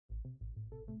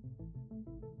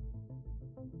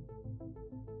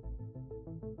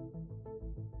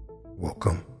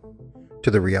Welcome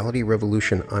to the Reality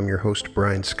Revolution. I'm your host,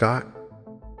 Brian Scott.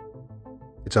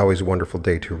 It's always a wonderful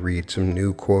day to read some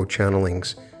new quo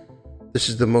channelings. This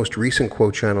is the most recent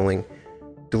quo channeling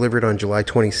delivered on July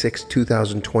 26,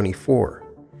 2024.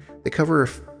 They cover a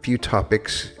few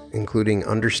topics, including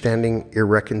understanding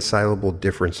irreconcilable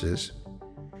differences,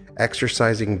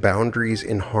 exercising boundaries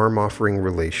in harm-offering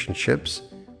relationships,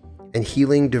 and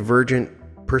healing divergent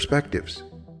perspectives,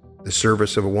 the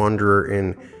service of a wanderer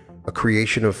in a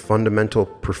creation of fundamental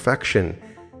perfection,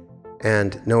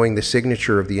 and knowing the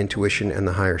signature of the intuition and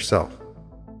the higher self.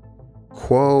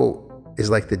 Quo is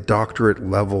like the doctorate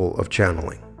level of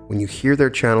channeling. When you hear their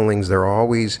channelings, they're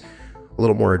always a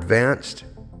little more advanced.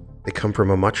 They come from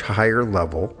a much higher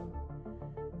level.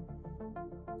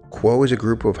 Quo is a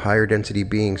group of higher density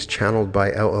beings channeled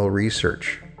by LL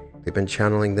Research. They've been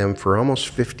channeling them for almost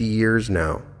 50 years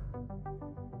now.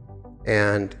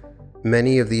 And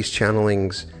many of these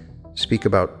channelings speak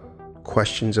about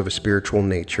questions of a spiritual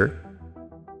nature.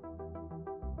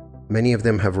 Many of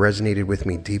them have resonated with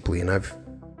me deeply, and I've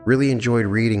really enjoyed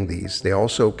reading these. They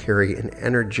also carry an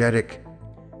energetic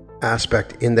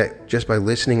aspect in that just by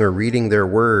listening or reading their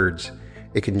words,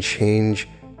 it can change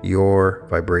your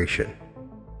vibration.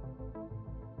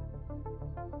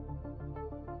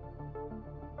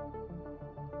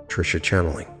 Trisha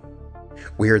channeling.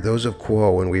 We are those of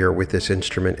Quo, and we are with this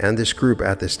instrument and this group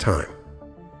at this time.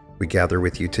 We gather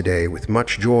with you today with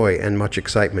much joy and much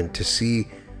excitement to see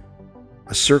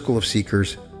a circle of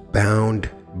seekers bound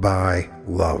by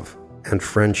love and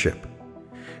friendship,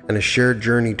 and a shared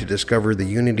journey to discover the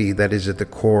unity that is at the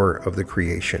core of the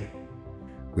creation.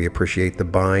 We appreciate the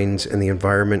binds and the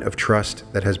environment of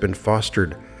trust that has been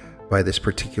fostered by this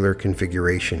particular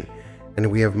configuration,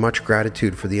 and we have much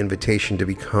gratitude for the invitation to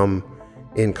become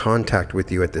in contact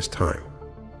with you at this time.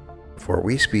 Before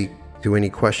we speak to any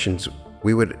questions,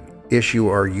 we would issue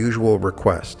our usual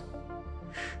request.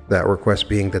 That request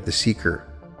being that the seeker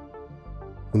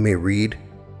who may read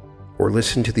or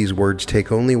listen to these words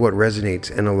take only what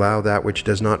resonates and allow that which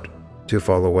does not to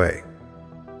fall away.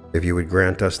 If you would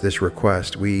grant us this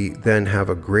request, we then have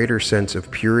a greater sense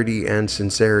of purity and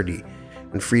sincerity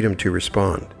and freedom to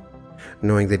respond,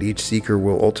 knowing that each seeker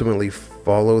will ultimately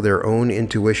follow their own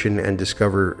intuition and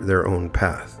discover their own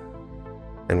path.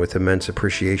 And with immense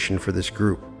appreciation for this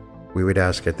group, we would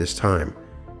ask at this time,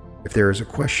 if there is a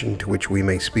question to which we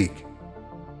may speak.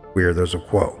 We are those of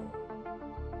Quo.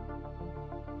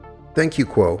 Thank you,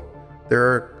 Quo. There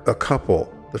are a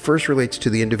couple. The first relates to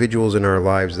the individuals in our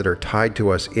lives that are tied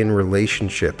to us in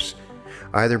relationships,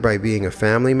 either by being a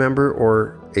family member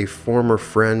or a former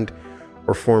friend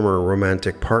or former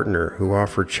romantic partner who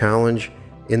offer challenge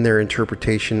in their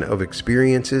interpretation of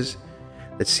experiences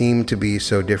that seem to be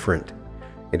so different.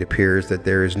 It appears that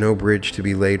there is no bridge to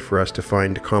be laid for us to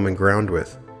find common ground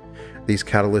with. These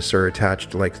catalysts are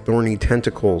attached like thorny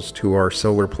tentacles to our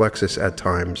solar plexus at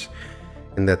times,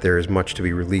 and that there is much to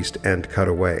be released and cut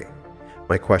away.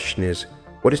 My question is,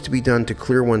 what is to be done to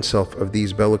clear oneself of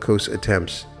these bellicose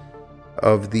attempts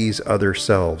of these other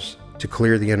selves to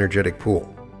clear the energetic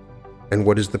pool? And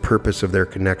what is the purpose of their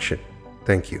connection?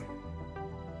 Thank you.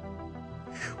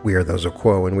 We are those of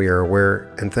Quo, and we are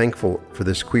aware and thankful for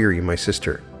this query, my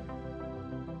sister.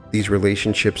 These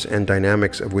relationships and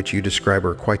dynamics of which you describe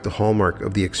are quite the hallmark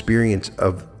of the experience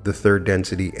of the third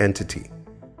density entity.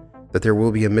 That there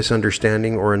will be a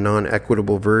misunderstanding or a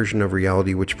non-equitable version of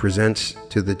reality which presents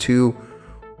to the two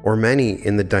or many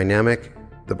in the dynamic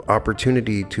the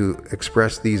opportunity to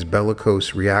express these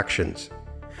bellicose reactions,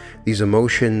 these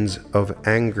emotions of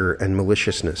anger and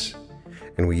maliciousness,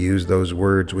 and we use those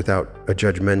words without a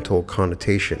judgmental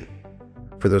connotation,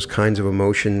 for those kinds of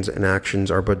emotions and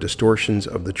actions are but distortions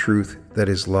of the truth that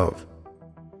is love.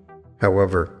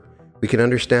 However, we can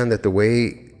understand that the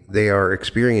way they are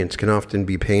experienced can often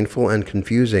be painful and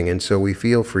confusing, and so we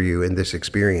feel for you in this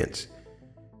experience,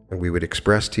 and we would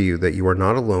express to you that you are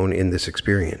not alone in this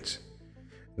experience.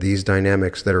 These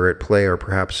dynamics that are at play are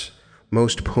perhaps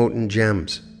most potent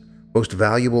gems, most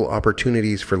valuable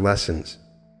opportunities for lessons,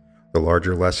 the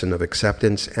larger lesson of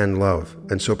acceptance and love.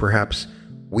 And so perhaps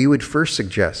we would first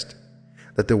suggest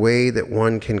that the way that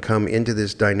one can come into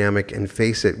this dynamic and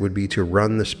face it would be to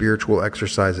run the spiritual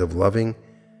exercise of loving,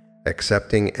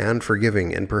 accepting, and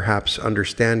forgiving, and perhaps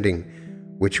understanding,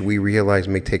 which we realize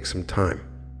may take some time.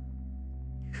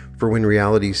 For when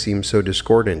realities seem so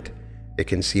discordant, it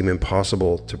can seem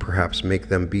impossible to perhaps make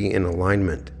them be in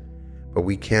alignment. But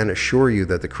we can assure you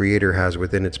that the Creator has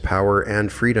within its power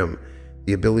and freedom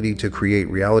the ability to create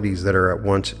realities that are at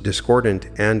once discordant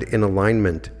and in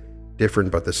alignment,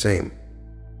 different but the same.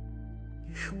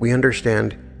 We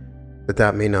understand that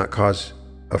that may not cause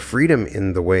a freedom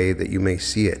in the way that you may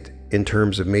see it, in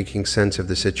terms of making sense of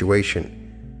the situation.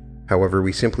 However,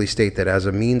 we simply state that as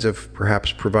a means of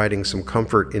perhaps providing some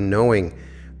comfort in knowing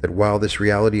that while this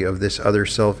reality of this other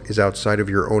self is outside of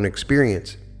your own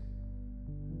experience,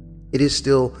 it is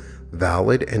still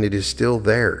valid and it is still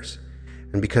theirs.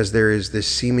 And because there is this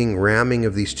seeming ramming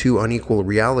of these two unequal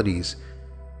realities,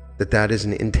 that is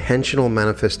an intentional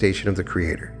manifestation of the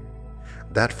Creator.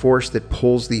 That force that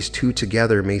pulls these two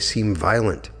together may seem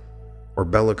violent or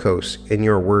bellicose in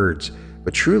your words,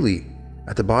 but truly,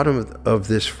 at the bottom of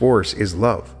this force is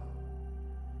love.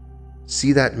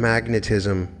 See that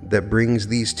magnetism that brings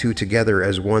these two together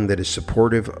as one that is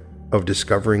supportive of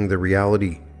discovering the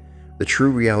reality, the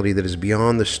true reality that is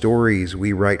beyond the stories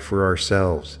we write for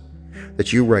ourselves,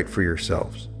 that you write for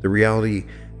yourselves, the reality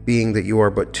being that you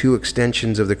are but two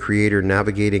extensions of the Creator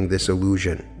navigating this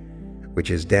illusion,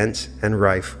 which is dense and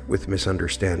rife with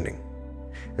misunderstanding.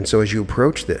 And so as you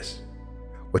approach this,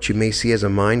 what you may see as a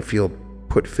minefield,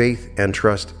 put faith and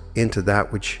trust into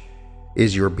that which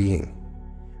is your being,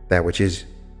 that which is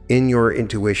in your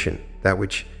intuition, that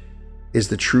which is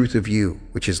the truth of you,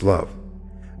 which is love.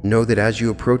 Know that as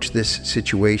you approach this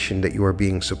situation that you are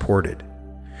being supported.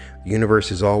 The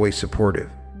universe is always supportive.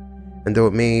 And though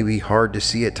it may be hard to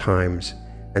see at times,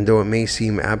 and though it may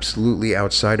seem absolutely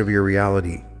outside of your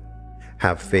reality,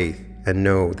 have faith and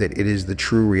know that it is the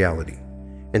true reality.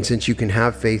 And since you can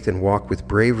have faith and walk with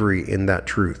bravery in that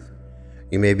truth,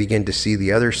 you may begin to see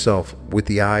the other self with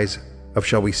the eyes of,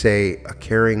 shall we say, a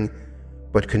caring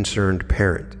but concerned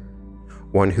parent,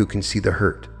 one who can see the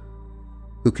hurt,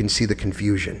 who can see the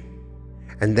confusion,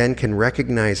 and then can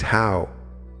recognize how,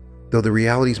 though the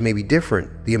realities may be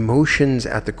different, the emotions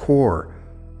at the core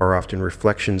are often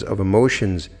reflections of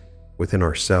emotions within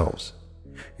ourselves.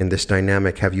 In this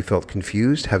dynamic, have you felt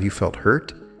confused? Have you felt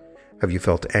hurt? Have you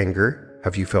felt anger?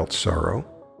 Have you felt sorrow?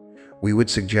 We would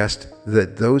suggest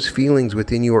that those feelings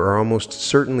within you are almost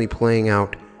certainly playing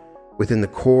out within the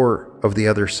core of the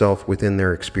other self within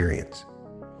their experience.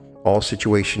 All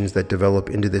situations that develop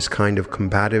into this kind of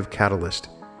combative catalyst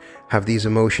have these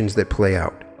emotions that play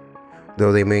out,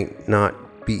 though they may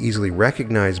not be easily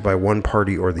recognized by one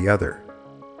party or the other.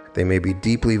 They may be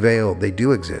deeply veiled, they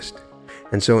do exist.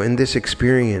 And so in this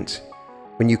experience,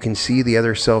 when you can see the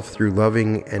other self through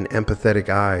loving and empathetic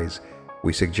eyes,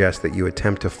 we suggest that you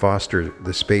attempt to foster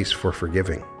the space for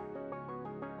forgiving.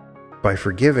 By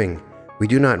forgiving, we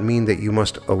do not mean that you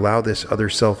must allow this other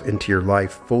self into your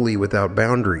life fully without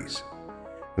boundaries,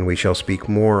 and we shall speak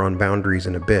more on boundaries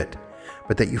in a bit,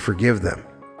 but that you forgive them.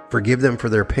 Forgive them for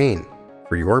their pain,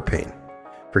 for your pain.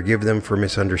 Forgive them for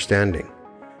misunderstanding.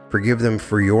 Forgive them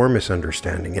for your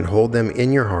misunderstanding, and hold them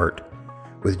in your heart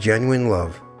with genuine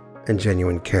love and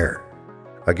genuine care.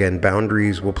 Again,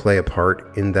 boundaries will play a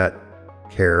part in that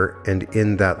care and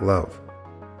in that love,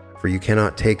 for you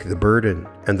cannot take the burden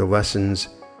and the lessons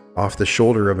off the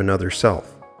shoulder of another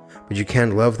self, but you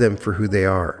can love them for who they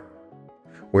are.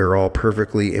 We're all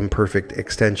perfectly imperfect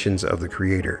extensions of the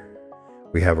Creator.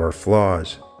 We have our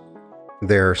flaws.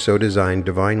 They are so designed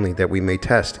divinely that we may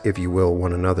test, if you will,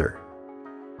 one another,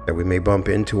 that we may bump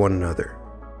into one another,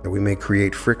 that we may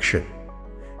create friction.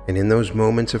 And in those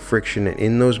moments of friction and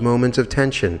in those moments of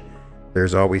tension,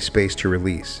 there's always space to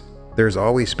release. There's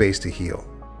always space to heal.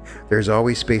 There's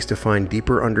always space to find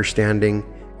deeper understanding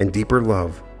and deeper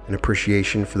love and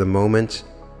appreciation for the moments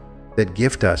that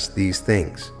gift us these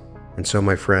things. And so,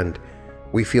 my friend,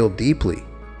 we feel deeply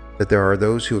that there are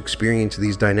those who experience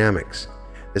these dynamics,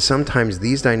 that sometimes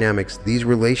these dynamics, these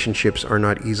relationships are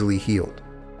not easily healed.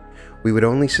 We would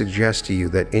only suggest to you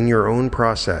that in your own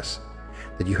process,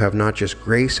 that you have not just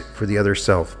grace for the other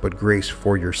self, but grace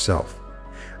for yourself.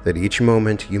 That each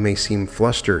moment you may seem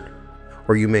flustered,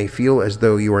 or you may feel as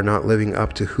though you are not living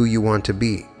up to who you want to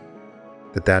be.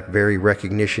 That very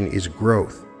recognition is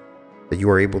growth. That you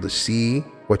are able to see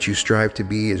what you strive to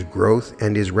be is growth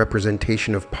and is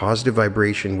representation of positive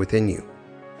vibration within you.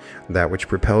 That which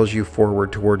propels you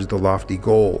forward towards the lofty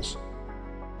goals,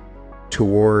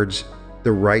 towards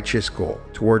the righteous goal,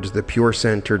 towards the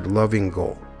pure-centered, loving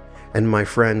goal. And my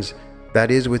friends,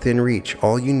 that is within reach.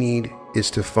 All you need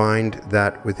is to find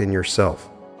that within yourself.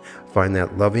 Find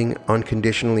that loving,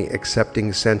 unconditionally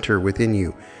accepting center within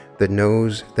you that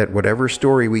knows that whatever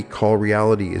story we call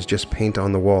reality is just paint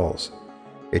on the walls.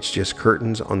 It's just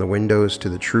curtains on the windows to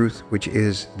the truth, which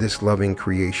is this loving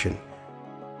creation,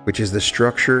 which is the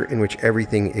structure in which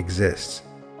everything exists.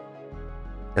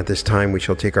 At this time, we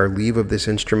shall take our leave of this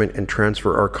instrument and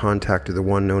transfer our contact to the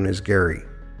one known as Gary.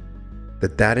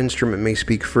 That instrument may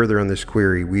speak further on this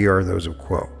query, we are those of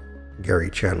Quo. Gary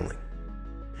channeling.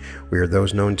 We are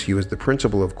those known to you as the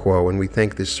principle of Quo, and we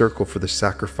thank this circle for the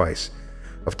sacrifice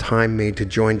of time made to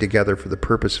join together for the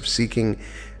purpose of seeking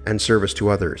and service to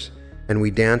others. And we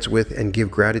dance with and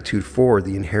give gratitude for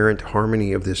the inherent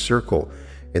harmony of this circle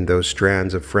in those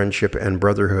strands of friendship and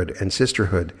brotherhood and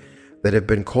sisterhood that have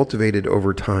been cultivated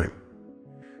over time.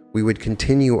 We would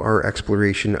continue our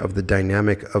exploration of the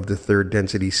dynamic of the third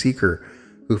density seeker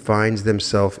who finds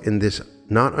themselves in this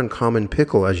not uncommon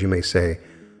pickle, as you may say,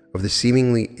 of the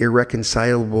seemingly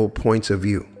irreconcilable points of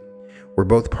view, where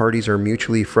both parties are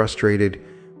mutually frustrated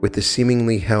with the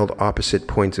seemingly held opposite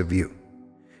points of view.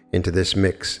 Into this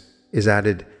mix is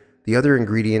added the other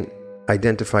ingredient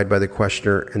identified by the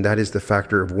questioner, and that is the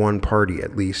factor of one party,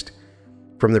 at least,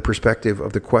 from the perspective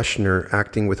of the questioner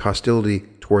acting with hostility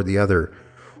toward the other,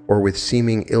 or with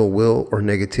seeming ill will or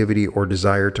negativity or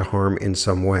desire to harm in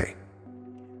some way.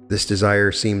 This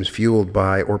desire seems fueled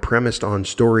by or premised on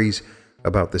stories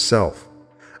about the self,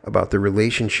 about the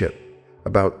relationship,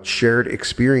 about shared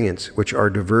experience, which are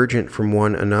divergent from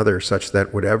one another, such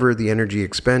that whatever the energy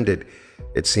expended,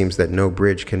 it seems that no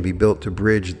bridge can be built to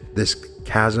bridge this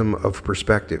chasm of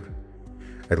perspective,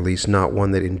 at least not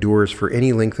one that endures for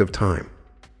any length of time.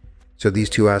 So these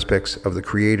two aspects of the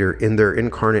Creator in their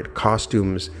incarnate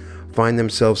costumes find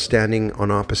themselves standing on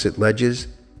opposite ledges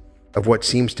of what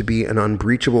seems to be an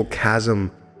unbreachable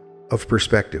chasm of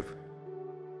perspective.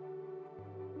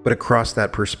 But across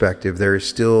that perspective, there is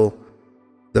still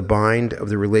the bind of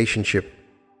the relationship.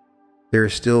 There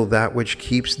is still that which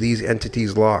keeps these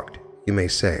entities locked, you may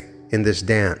say, in this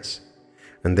dance.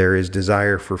 And there is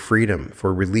desire for freedom,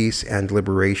 for release and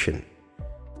liberation.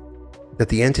 That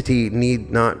the entity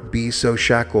need not be so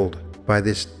shackled by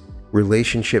this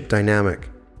relationship dynamic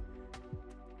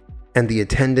and the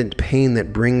attendant pain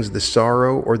that brings the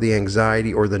sorrow or the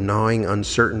anxiety or the gnawing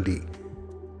uncertainty.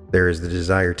 There is the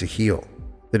desire to heal,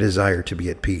 the desire to be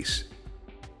at peace.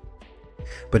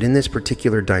 But in this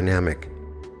particular dynamic,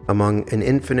 among an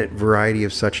infinite variety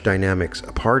of such dynamics,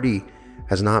 a party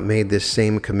has not made this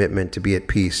same commitment to be at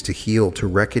peace, to heal, to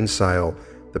reconcile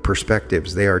the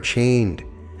perspectives. They are chained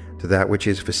to that which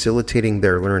is facilitating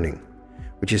their learning,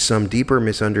 which is some deeper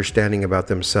misunderstanding about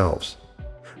themselves,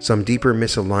 some deeper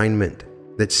misalignment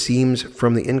that seems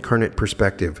from the incarnate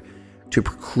perspective to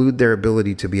preclude their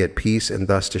ability to be at peace and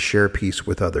thus to share peace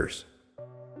with others.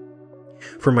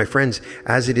 For my friends,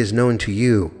 as it is known to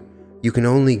you, you can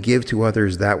only give to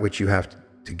others that which you have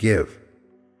to give,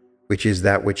 which is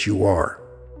that which you are.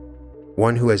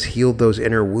 One who has healed those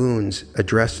inner wounds,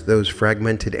 addressed those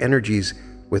fragmented energies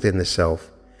within the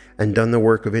self, and done the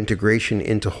work of integration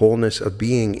into wholeness of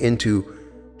being, into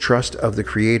trust of the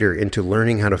Creator, into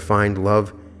learning how to find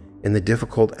love in the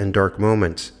difficult and dark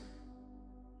moments.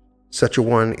 Such a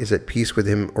one is at peace with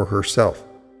him or herself,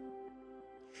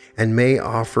 and may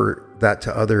offer that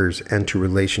to others and to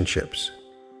relationships.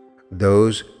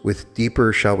 Those with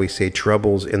deeper, shall we say,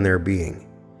 troubles in their being,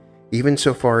 even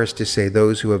so far as to say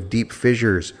those who have deep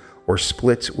fissures or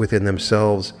splits within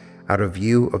themselves out of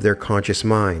view of their conscious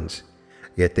minds,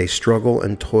 yet they struggle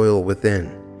and toil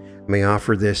within, may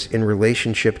offer this in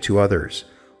relationship to others,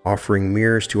 offering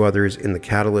mirrors to others in the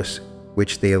catalyst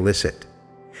which they elicit,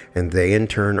 and they in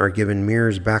turn are given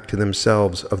mirrors back to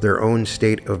themselves of their own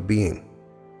state of being,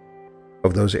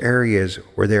 of those areas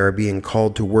where they are being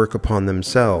called to work upon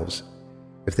themselves,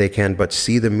 if they can but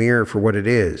see the mirror for what it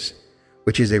is,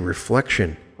 which is a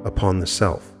reflection upon the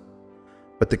self.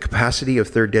 But the capacity of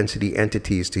third density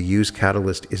entities to use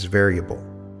catalyst is variable.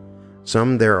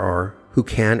 Some there are who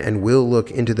can and will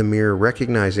look into the mirror,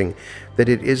 recognizing that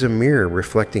it is a mirror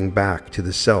reflecting back to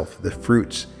the self the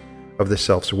fruits of the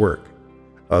self's work.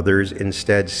 Others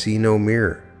instead see no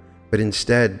mirror, but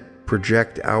instead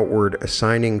project outward,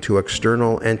 assigning to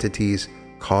external entities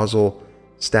causal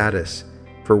status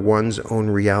for one's own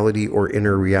reality or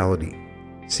inner reality,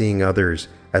 seeing others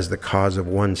as the cause of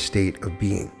one's state of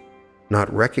being,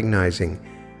 not recognizing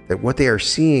that what they are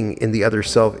seeing in the other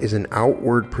self is an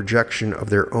outward projection of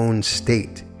their own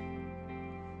state.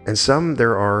 And some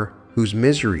there are whose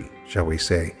misery, shall we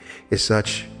say, is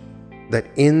such that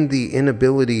in the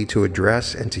inability to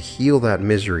address and to heal that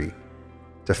misery,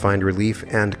 to find relief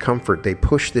and comfort, they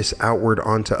push this outward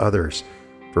onto others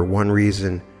for one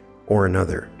reason or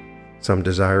another, some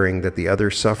desiring that the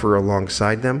others suffer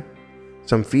alongside them,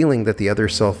 some feeling that the other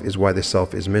self is why the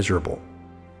self is miserable.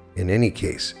 In any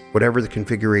case, whatever the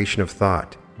configuration of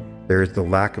thought, there is the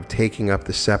lack of taking up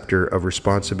the scepter of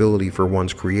responsibility for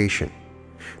one's creation.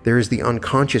 There is the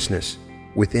unconsciousness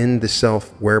within the self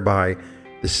whereby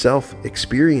the self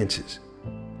experiences,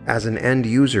 as an end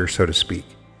user, so to speak,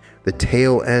 the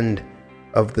tail end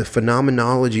of the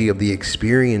phenomenology of the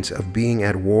experience of being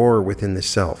at war within the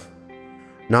self,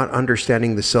 not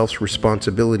understanding the self's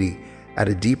responsibility at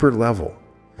a deeper level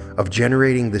of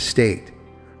generating the state,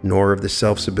 nor of the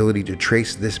self's ability to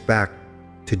trace this back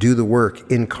to do the work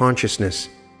in consciousness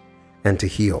and to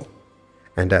heal.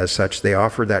 And as such, they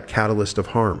offer that catalyst of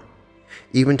harm,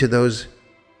 even to those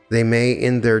they may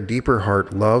in their deeper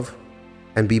heart love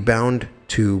and be bound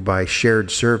to by shared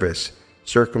service,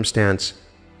 circumstance,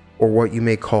 or what you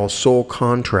may call soul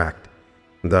contract,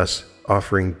 thus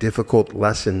offering difficult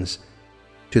lessons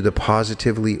to the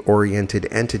positively oriented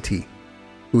entity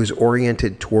who is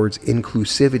oriented towards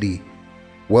inclusivity,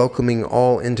 welcoming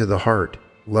all into the heart,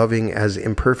 loving as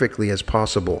imperfectly as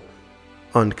possible,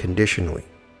 unconditionally.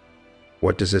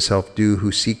 What does a self do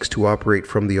who seeks to operate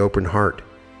from the open heart,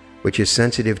 which is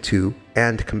sensitive to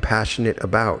and compassionate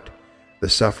about the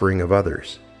suffering of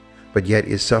others, but yet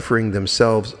is suffering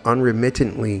themselves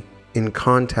unremittently in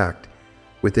contact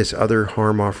with this other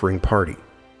harm-offering party?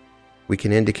 We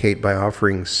can indicate by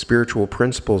offering spiritual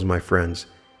principles, my friends,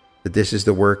 that this is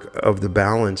the work of the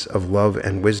balance of love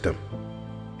and wisdom.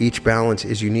 Each balance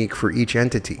is unique for each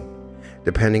entity,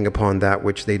 depending upon that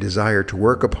which they desire to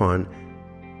work upon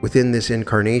within this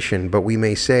incarnation, but we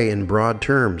may say in broad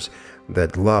terms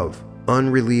that love,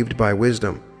 unrelieved by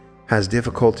wisdom, has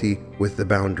difficulty with the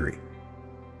boundary.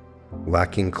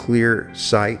 Lacking clear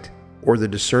sight or the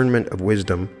discernment of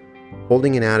wisdom,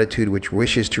 holding an attitude which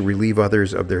wishes to relieve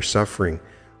others of their suffering,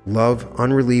 love,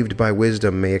 unrelieved by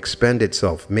wisdom, may expend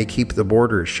itself, may keep the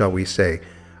borders, shall we say,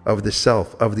 of the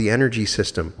self, of the energy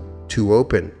system, too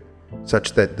open,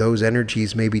 such that those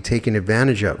energies may be taken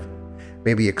advantage of,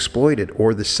 may be exploited,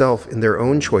 or the self, in their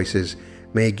own choices,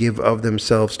 may give of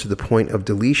themselves to the point of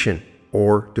deletion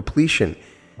or depletion,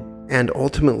 and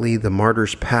ultimately the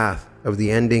martyr's path of the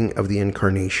ending of the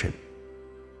incarnation.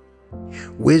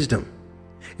 Wisdom,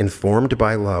 informed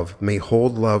by love, may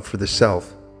hold love for the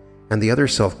self and the other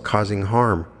self causing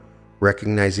harm,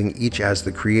 recognizing each as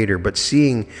the creator, but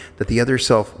seeing that the other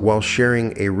self, while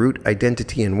sharing a root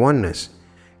identity and oneness,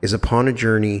 is upon a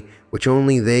journey which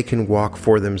only they can walk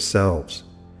for themselves.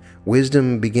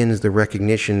 Wisdom begins the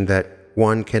recognition that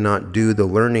one cannot do the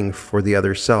learning for the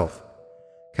other self,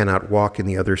 cannot walk in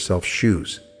the other self's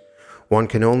shoes. One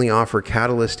can only offer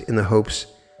catalyst in the hopes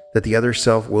that the other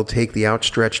self will take the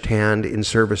outstretched hand in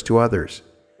service to others,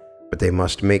 but they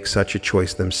must make such a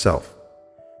choice themselves.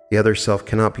 The other self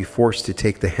cannot be forced to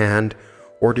take the hand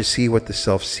or to see what the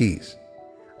self sees.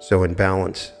 So in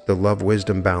balance, the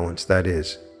love-wisdom balance, that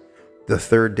is, the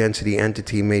third density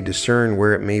entity may discern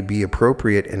where it may be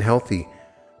appropriate and healthy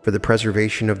for the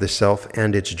preservation of the self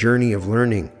and its journey of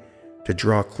learning to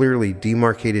draw clearly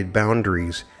demarcated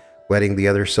boundaries, letting the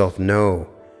other self know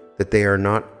that they are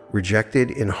not rejected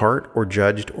in heart or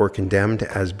judged or condemned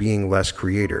as being less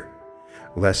creator,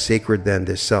 less sacred than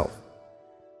this self,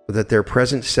 but that their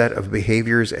present set of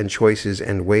behaviors and choices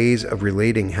and ways of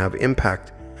relating have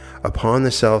impact upon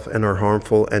the self and are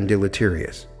harmful and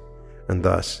deleterious. And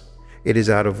thus, it is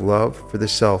out of love for the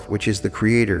self, which is the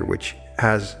creator, which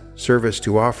has service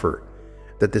to offer,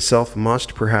 that the self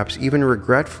must, perhaps even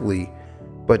regretfully,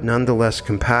 but nonetheless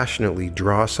compassionately,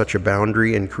 draw such a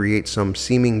boundary and create some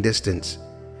seeming distance,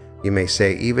 you may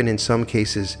say, even in some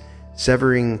cases,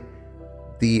 severing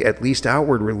the at least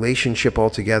outward relationship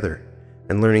altogether,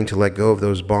 and learning to let go of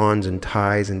those bonds and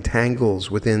ties and tangles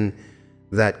within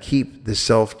that keep the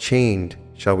self chained,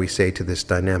 shall we say, to this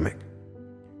dynamic.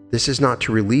 This is not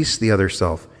to release the other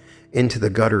self into the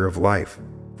gutter of life,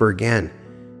 for again,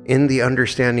 in the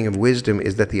understanding of wisdom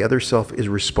is that the other self is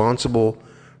responsible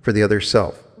for the other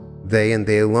self. They and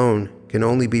they alone can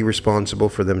only be responsible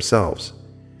for themselves.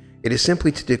 It is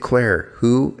simply to declare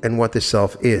who and what the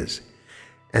self is,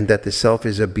 and that the self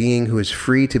is a being who is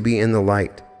free to be in the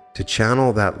light, to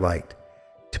channel that light,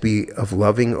 to be of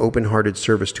loving, open-hearted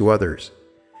service to others,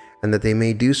 and that they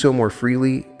may do so more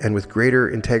freely and with greater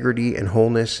integrity and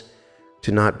wholeness,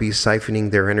 to not be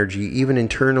siphoning their energy even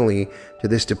internally to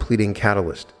this depleting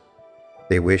catalyst.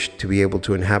 They wish to be able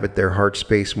to inhabit their heart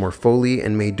space more fully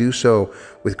and may do so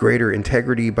with greater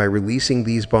integrity by releasing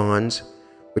these bonds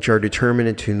which are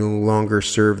determined to no longer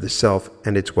serve the self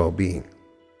and its well-being.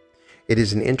 It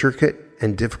is an intricate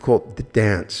and difficult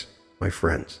dance, my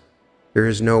friends. There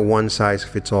is no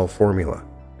one-size-fits-all formula.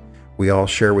 We all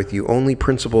share with you only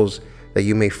principles that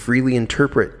you may freely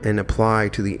interpret and apply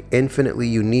to the infinitely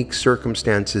unique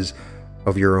circumstances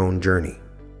of your own journey.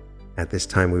 At this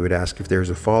time, we would ask if there is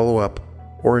a follow-up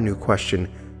or a new question.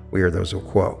 We are those of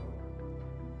quo.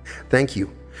 Thank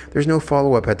you. There's no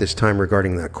follow-up at this time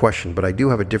regarding that question, but I do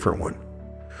have a different one.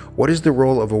 What is the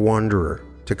role of a wanderer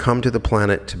to come to the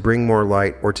planet to bring more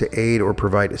light or to aid or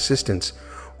provide assistance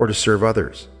or to serve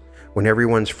others, when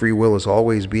everyone's free will is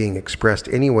always being expressed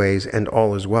anyways and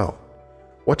all is well?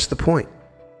 What's the point?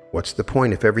 What's the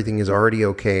point if everything is already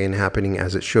okay and happening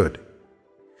as it should?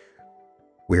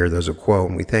 We are those of Quo,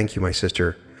 and we thank you, my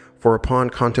sister, for upon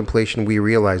contemplation we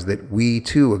realize that we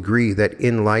too agree that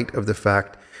in light of the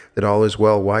fact that all is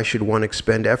well, why should one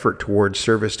expend effort towards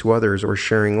service to others or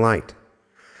sharing light?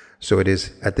 So it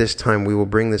is at this time we will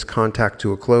bring this contact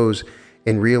to a close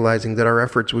in realizing that our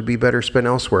efforts would be better spent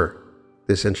elsewhere,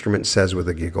 this instrument says with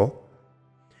a giggle.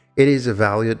 It is a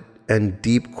valid and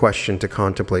deep question to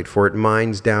contemplate, for it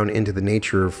mines down into the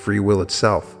nature of free will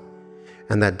itself,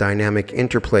 and that dynamic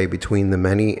interplay between the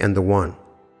many and the one.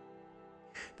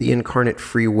 The incarnate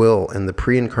free will and the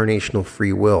pre-incarnational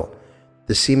free will,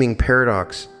 the seeming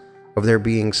paradox of there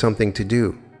being something to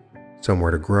do,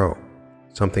 somewhere to grow,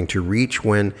 something to reach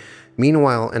when,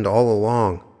 meanwhile and all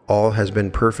along, all has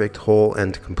been perfect, whole,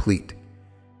 and complete.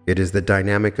 It is the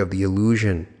dynamic of the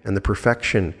illusion and the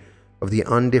perfection of the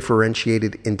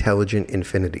undifferentiated intelligent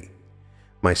infinity.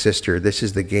 My sister, this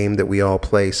is the game that we all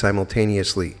play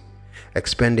simultaneously,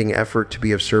 expending effort to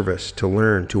be of service, to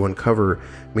learn, to uncover,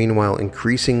 meanwhile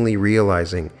increasingly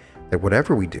realizing that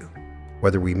whatever we do,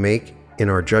 whether we make in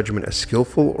our judgment a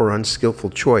skillful or unskillful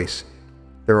choice,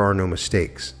 there are no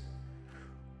mistakes.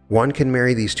 One can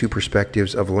marry these two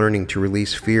perspectives of learning to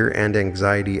release fear and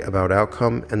anxiety about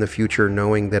outcome and the future,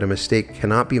 knowing that a mistake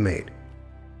cannot be made,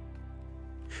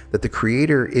 that the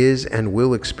Creator is and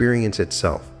will experience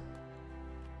itself,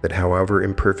 that however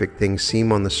imperfect things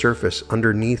seem on the surface,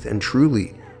 underneath and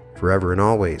truly, forever and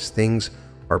always, things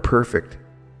are perfect,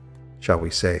 shall we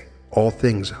say, all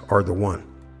things are the one.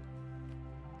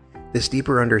 This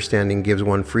deeper understanding gives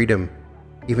one freedom,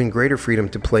 even greater freedom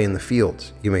to play in the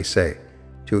fields, you may say,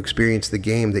 to experience the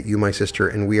game that you, my sister,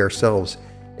 and we ourselves,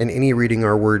 and any reading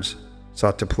our words,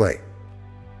 sought to play.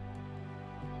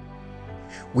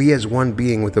 We as one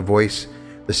being with a voice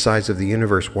the size of the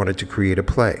universe wanted to create a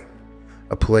play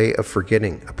of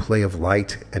forgetting, a play of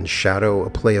light and shadow, a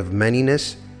play of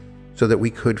manyness, so that we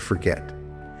could forget,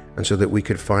 and so that we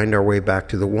could find our way back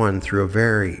to the one through a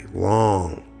very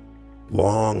long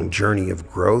journey of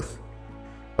growth,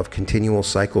 of continual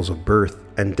cycles of birth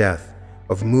and death,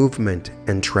 of movement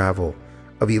and travel,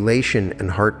 of elation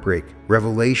and heartbreak,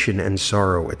 revelation and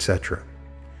sorrow, etc.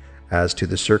 As to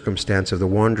the circumstance of the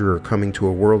wanderer coming to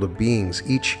a world of beings,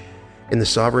 each in the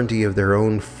sovereignty of their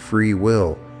own free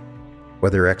will,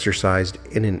 whether exercised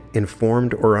in an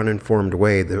informed or uninformed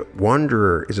way, the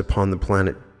wanderer is upon the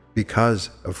planet because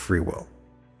of free will.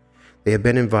 They have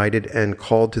been invited and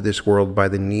called to this world by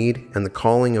the need and the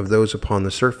calling of those upon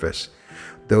the surface,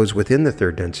 those within the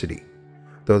third density,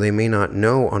 though they may not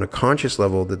know on a conscious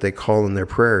level that they call in their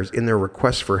prayers, in their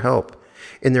requests for help,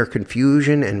 in their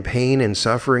confusion and pain and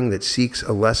suffering that seeks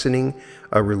a lessening,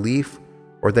 a relief,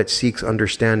 or that seeks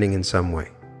understanding in some way.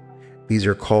 These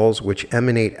are calls which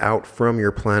emanate out from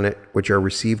your planet, which are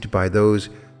received by those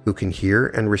who can hear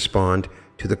and respond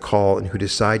to the call and who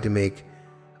decide to make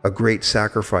a great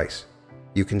sacrifice,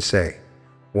 you can say.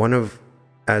 One of,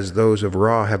 as those of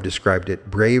Ra have described it,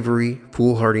 bravery,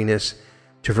 foolhardiness,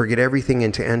 to forget everything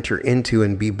and to enter into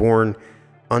and be born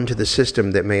unto the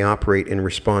system that may operate in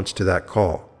response to that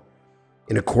call,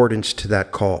 in accordance to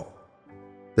that call,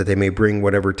 that they may bring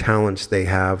whatever talents they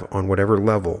have on whatever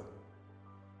level,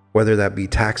 whether that be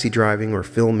taxi driving or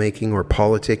filmmaking or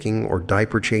politicking or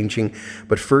diaper changing,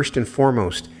 but first and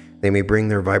foremost, they may bring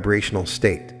their vibrational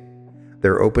state,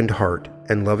 their opened heart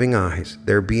and loving eyes,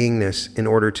 their beingness, in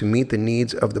order to meet the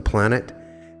needs of the planet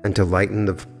and to lighten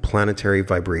the planetary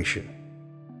vibration.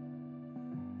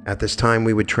 At this time,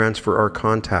 we would transfer our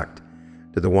contact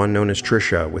to the one known as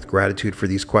Trisha with gratitude for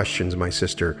these questions, my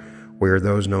sister. We are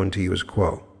those known to you as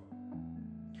Quo.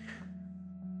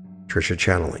 Trisha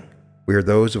channeling. We are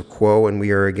those of Quo, and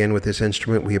we are again with this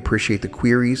instrument. We appreciate the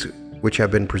queries which have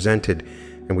been presented,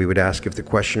 and we would ask if the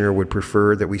questioner would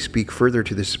prefer that we speak further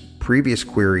to this previous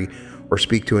query or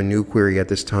speak to a new query at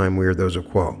this time. We are those of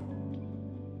Quo.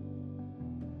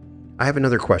 I have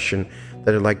another question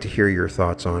that I'd like to hear your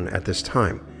thoughts on at this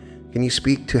time. Can you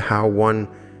speak to how one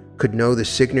could know the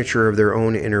signature of their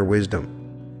own inner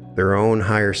wisdom, their own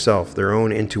higher self, their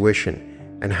own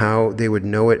intuition, and how they would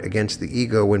know it against the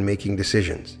ego when making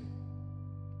decisions?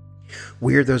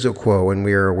 We are those of Quo, and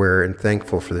we are aware and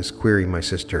thankful for this query, my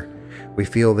sister. We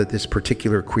feel that this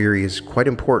particular query is quite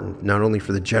important, not only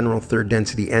for the general third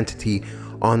density entity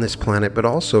on this planet, but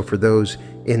also for those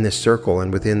in this circle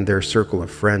and within their circle of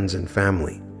friends and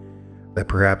family. That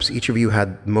perhaps each of you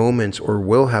had moments or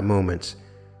will have moments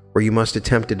where you must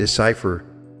attempt to decipher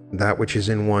that which is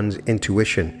in one's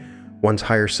intuition, one's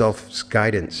higher self's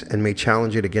guidance, and may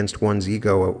challenge it against one's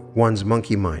ego, one's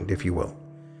monkey mind, if you will.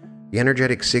 The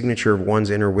energetic signature of one's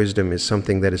inner wisdom is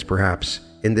something that is perhaps,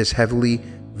 in this heavily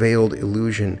veiled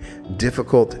illusion,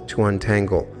 difficult to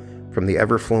untangle from the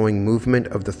ever-flowing movement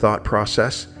of the thought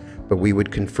process, but we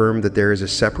would confirm that there is a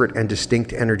separate and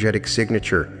distinct energetic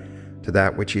signature to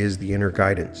that which is the inner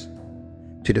guidance.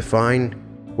 To define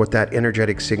what that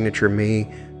energetic signature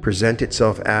may present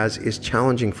itself as is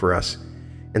challenging for us,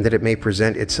 and that it may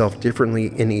present itself differently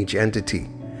in each entity,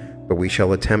 but we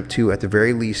shall attempt to, at the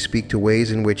very least, speak to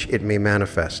ways in which it may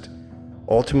manifest.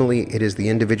 Ultimately, it is the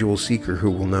individual seeker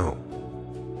who will know.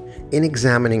 In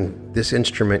examining this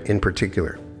instrument in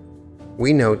particular,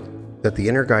 we note that the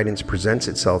inner guidance presents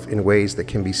itself in ways that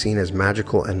can be seen as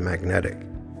magical and magnetic,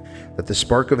 that the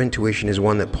spark of intuition is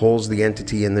one that pulls the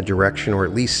entity in the direction, or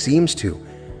at least seems to,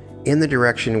 in the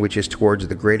direction which is towards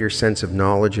the greater sense of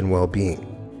knowledge and well-being.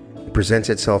 It presents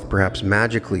itself perhaps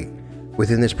magically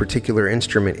within this particular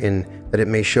instrument, in that it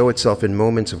may show itself in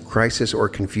moments of crisis or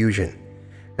confusion,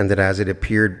 and that as it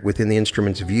appeared within the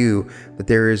instrument's view, that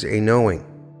there is a knowing,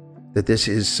 that this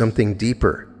is something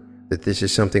deeper, that this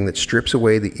is something that strips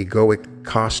away the egoic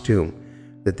costume,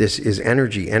 that this is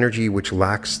energy which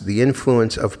lacks the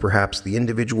influence of perhaps the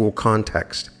individual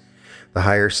context, the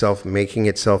higher self making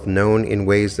itself known in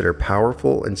ways that are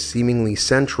powerful and seemingly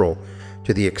central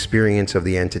to the experience of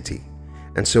the entity.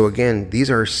 And so again, these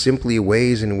are simply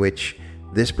ways in which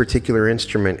this particular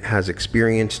instrument has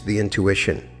experienced the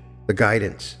intuition, the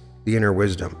guidance, the inner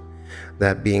wisdom.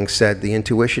 That being said, the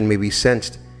intuition may be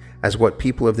sensed as what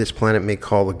people of this planet may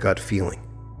call a gut feeling,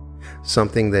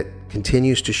 something that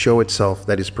continues to show itself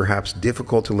that is perhaps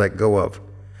difficult to let go of,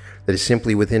 that is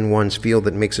simply within one's field,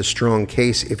 that makes a strong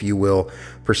case, if you will,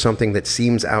 for something that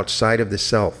seems outside of the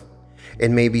self. It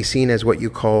may be seen as what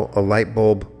you call a light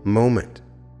bulb moment,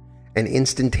 an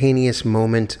instantaneous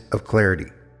moment of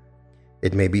clarity.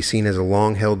 It may be seen as a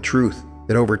long-held truth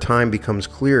that over time becomes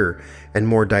clearer and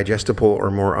more digestible or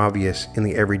more obvious in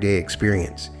the everyday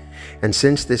experience. And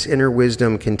since this inner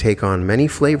wisdom can take on many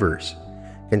flavors,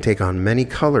 can take on many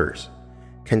colors,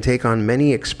 can take on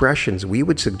many expressions, we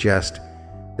would suggest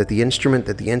that the instrument,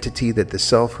 that the entity, that the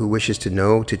self who wishes to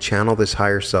know, to channel this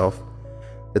higher self,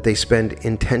 that they spend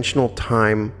intentional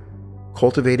time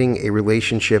cultivating a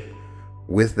relationship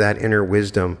with that inner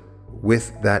wisdom,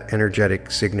 with that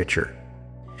energetic signature.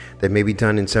 That may be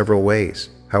done in several ways.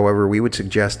 However, we would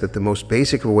suggest that the most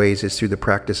basic of ways is through the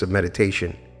practice of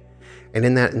meditation. And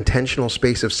in that intentional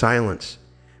space of silence,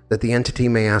 that the entity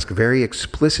may ask very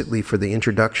explicitly for the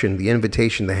introduction, the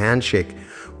invitation, the handshake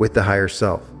with the higher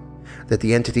self. That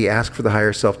the entity asks for the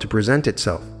higher self to present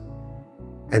itself.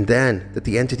 And then that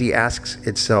the entity asks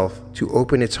itself to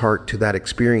open its heart to that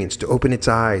experience, to open its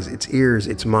eyes, its ears,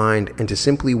 its mind, and to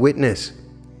simply witness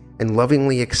and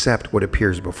lovingly accept what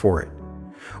appears before it.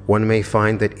 One may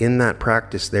find that in that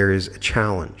practice there is a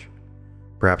challenge.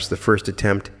 Perhaps the first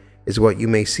attempt is what you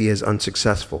may see as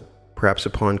unsuccessful. Perhaps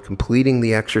upon completing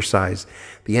the exercise,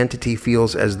 the entity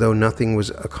feels as though nothing was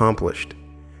accomplished,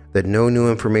 that no new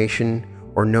information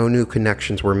or no new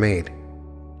connections were made.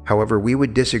 However, we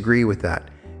would disagree with that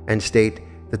and state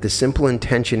that the simple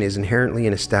intention is inherently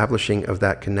an establishing of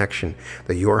that connection,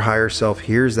 that your higher self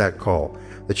hears that call,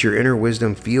 that your inner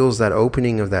wisdom feels that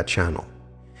opening of that channel.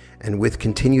 And with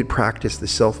continued practice, the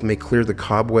self may clear the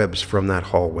cobwebs from that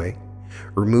hallway,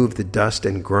 remove the dust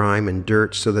and grime and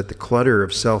dirt so that the clutter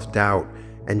of self-doubt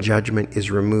and judgment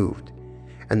is removed,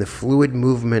 and the fluid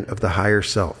movement of the higher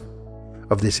self,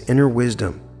 of this inner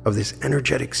wisdom, of this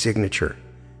energetic signature,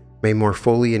 may more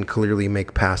fully and clearly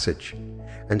make passage.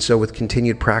 And so with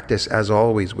continued practice, as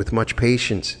always, with much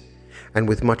patience and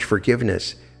with much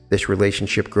forgiveness, this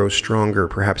relationship grows stronger,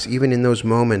 perhaps even in those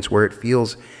moments where it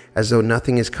feels as though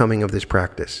nothing is coming of this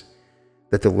practice.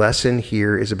 That the lesson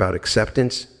here is about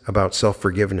acceptance, about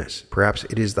self-forgiveness. Perhaps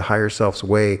it is the higher self's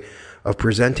way of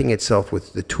presenting itself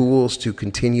with the tools to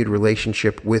continued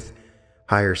relationship with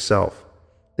higher self.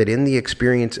 That in the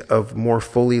experience of more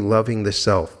fully loving the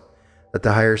self, that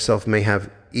the higher self may have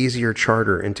easier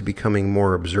charter into becoming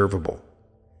more observable.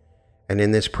 And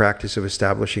in this practice of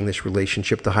establishing this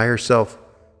relationship, the higher self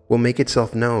will make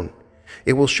itself known.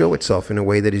 It will show itself in a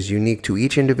way that is unique to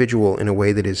each individual, in a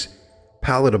way that is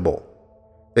palatable,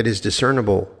 that is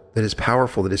discernible, that is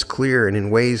powerful, that is clear, and in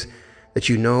ways that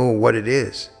you know what it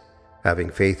is.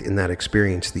 Having faith in that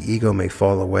experience, the ego may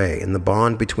fall away, and the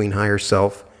bond between higher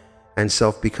self and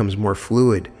self becomes more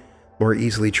fluid, more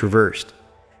easily traversed.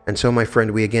 And so, my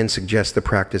friend, we again suggest the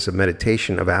practice of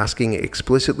meditation, of asking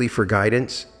explicitly for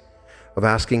guidance, of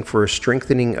asking for a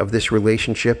strengthening of this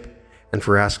relationship, and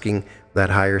for asking that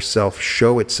higher self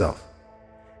show itself.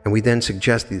 And we then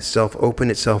suggest the self open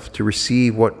itself to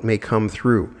receive what may come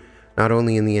through, not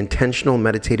only in the intentional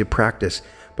meditative practice,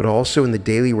 but also in the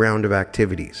daily round of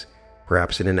activities,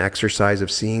 perhaps in an exercise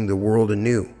of seeing the world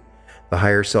anew. The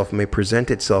higher self may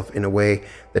present itself in a way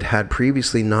that had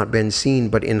previously not been seen,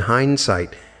 but in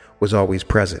hindsight was always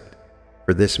present.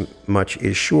 For this much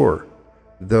is sure,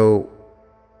 though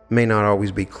may not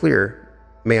always be clear,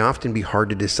 may often be hard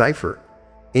to decipher.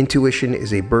 Intuition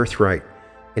is a birthright,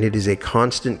 and it is a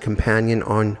constant companion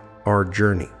on our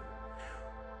journey.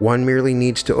 One merely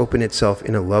needs to open itself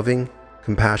in a loving,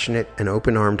 compassionate, and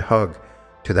open-armed hug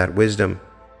to that wisdom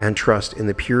and trust in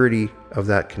the purity of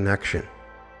that connection.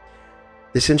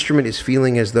 This instrument is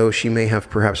feeling as though she may have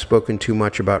perhaps spoken too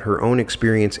much about her own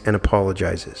experience and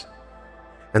apologizes.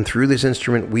 And through this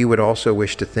instrument, we would also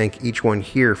wish to thank each one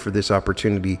here for this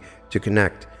opportunity to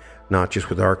connect, not just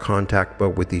with our contact,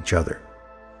 but with each other.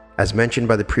 As mentioned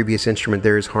by the previous instrument,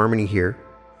 there is harmony here,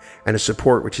 and a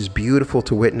support which is beautiful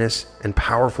to witness and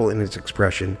powerful in its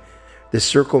expression. This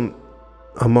circle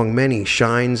among many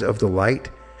shines of the light,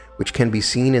 which can be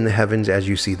seen in the heavens as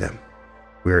you see them.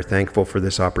 We are thankful for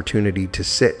this opportunity to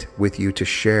sit with you to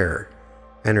share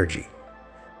energy.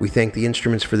 We thank the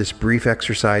instruments for this brief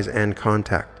exercise and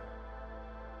contact.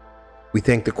 We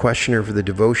thank the questioner for the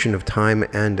devotion of time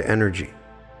and energy.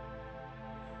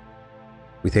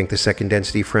 We thank the second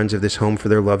density friends of this home for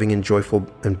their loving and joyful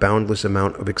and boundless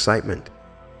amount of excitement.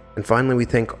 And finally, we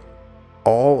thank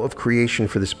all of creation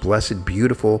for this blessed,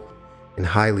 beautiful, and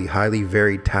highly, highly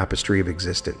varied tapestry of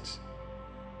existence.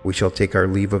 We shall take our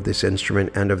leave of this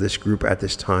instrument and of this group at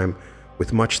this time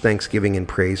with much thanksgiving and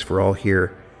praise for all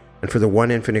here and for the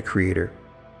one infinite Creator.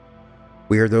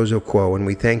 We are those, O Quo, and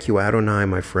we thank you, Adonai,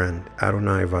 my friend,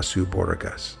 Adonai Vasu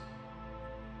Boragas.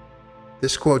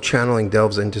 This Quo channeling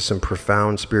delves into some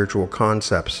profound spiritual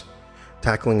concepts,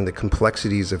 tackling the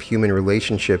complexities of human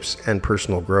relationships and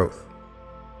personal growth.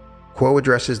 Quo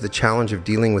addresses the challenge of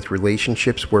dealing with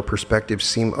relationships where perspectives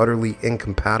seem utterly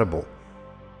incompatible.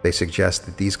 They suggest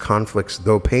that these conflicts,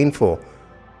 though painful,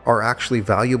 are actually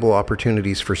valuable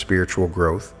opportunities for spiritual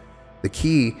growth. The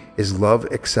key is love,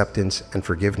 acceptance, and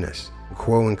forgiveness.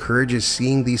 Quo encourages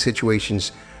seeing these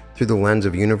situations through the lens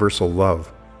of universal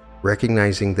love,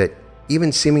 recognizing that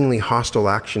even seemingly hostile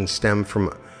actions stem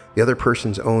from the other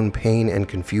person's own pain and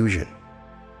confusion.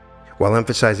 While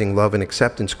emphasizing love and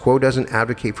acceptance, Quo doesn't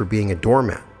advocate for being a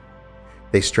doormat.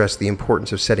 They stress the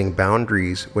importance of setting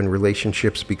boundaries when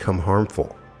relationships become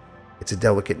harmful. It's a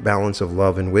delicate balance of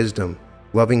love and wisdom,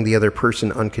 loving the other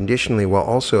person unconditionally while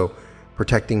also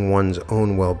protecting one's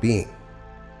own well-being.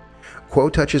 Quo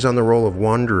touches on the role of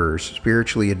wanderers,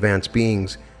 spiritually advanced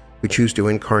beings who choose to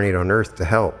incarnate on Earth to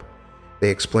help. They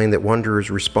explain that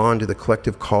wanderers respond to the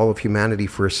collective call of humanity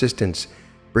for assistance,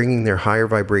 bringing their higher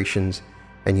vibrations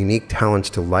and unique talents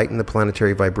to lighten the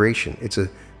planetary vibration. It's a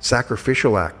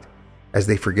sacrificial act as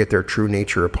they forget their true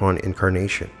nature upon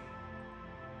incarnation.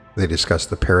 They discuss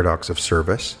the paradox of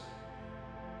service.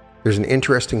 There's an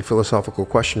interesting philosophical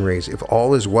question raised. If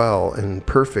all is well and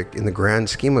perfect in the grand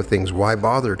scheme of things, why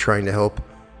bother trying to help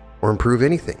or improve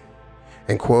anything?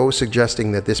 And Quo is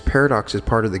suggesting that this paradox is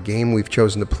part of the game we've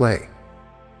chosen to play.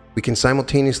 We can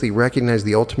simultaneously recognize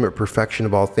the ultimate perfection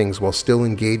of all things while still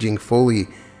engaging fully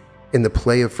in the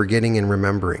play of forgetting and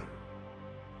remembering.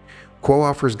 Quo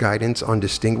offers guidance on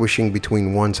distinguishing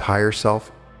between one's higher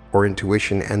self or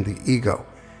intuition and the ego,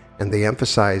 and they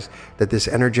emphasize that this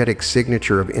energetic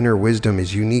signature of inner wisdom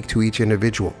is unique to each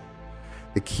individual.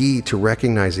 The key to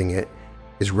recognizing it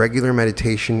is regular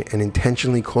meditation and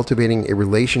intentionally cultivating a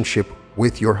relationship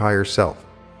with your higher self.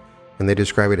 And they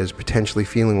describe it as potentially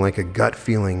feeling like a gut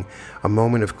feeling, a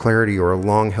moment of clarity, or a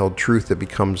long-held truth that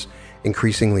becomes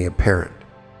increasingly apparent.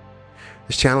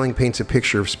 This channeling paints a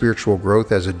picture of spiritual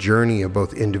growth as a journey of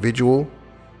both individual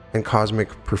and cosmic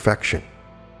perfection.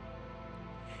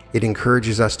 It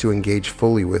encourages us to engage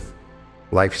fully with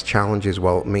life's challenges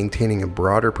while maintaining a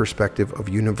broader perspective of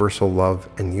universal love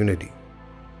and unity.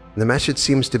 And the message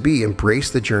seems to be: embrace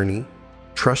the journey,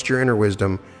 trust your inner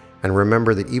wisdom, and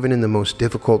remember that even in the most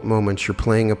difficult moments, you're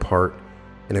playing a part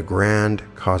in a grand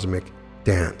cosmic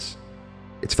dance.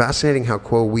 It's fascinating how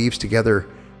Quo weaves together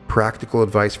practical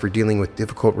advice for dealing with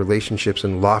difficult relationships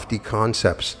and lofty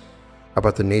concepts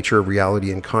about the nature of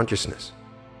reality and consciousness.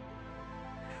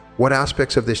 What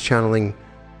aspects of this channeling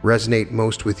resonate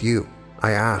most with you?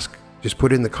 I ask. Just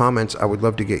put in the comments. I would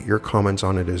love to get your comments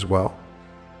on it as well.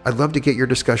 I'd love to get your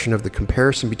discussion of the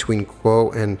comparison between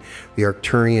Quo and the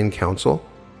Arcturian Council.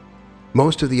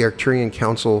 Most of the Arcturian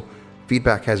Council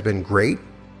feedback has been great.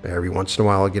 Every once in a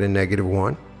while I get a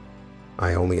 -1.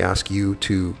 I only ask you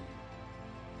to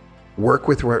Work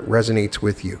with what resonates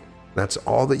with you. That's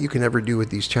all that you can ever do with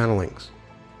these channelings.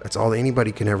 That's all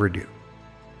anybody can ever do.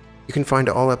 You can find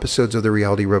all episodes of The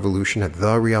Reality Revolution at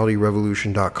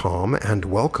therealityrevolution.com, and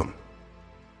welcome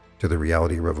to The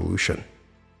Reality Revolution.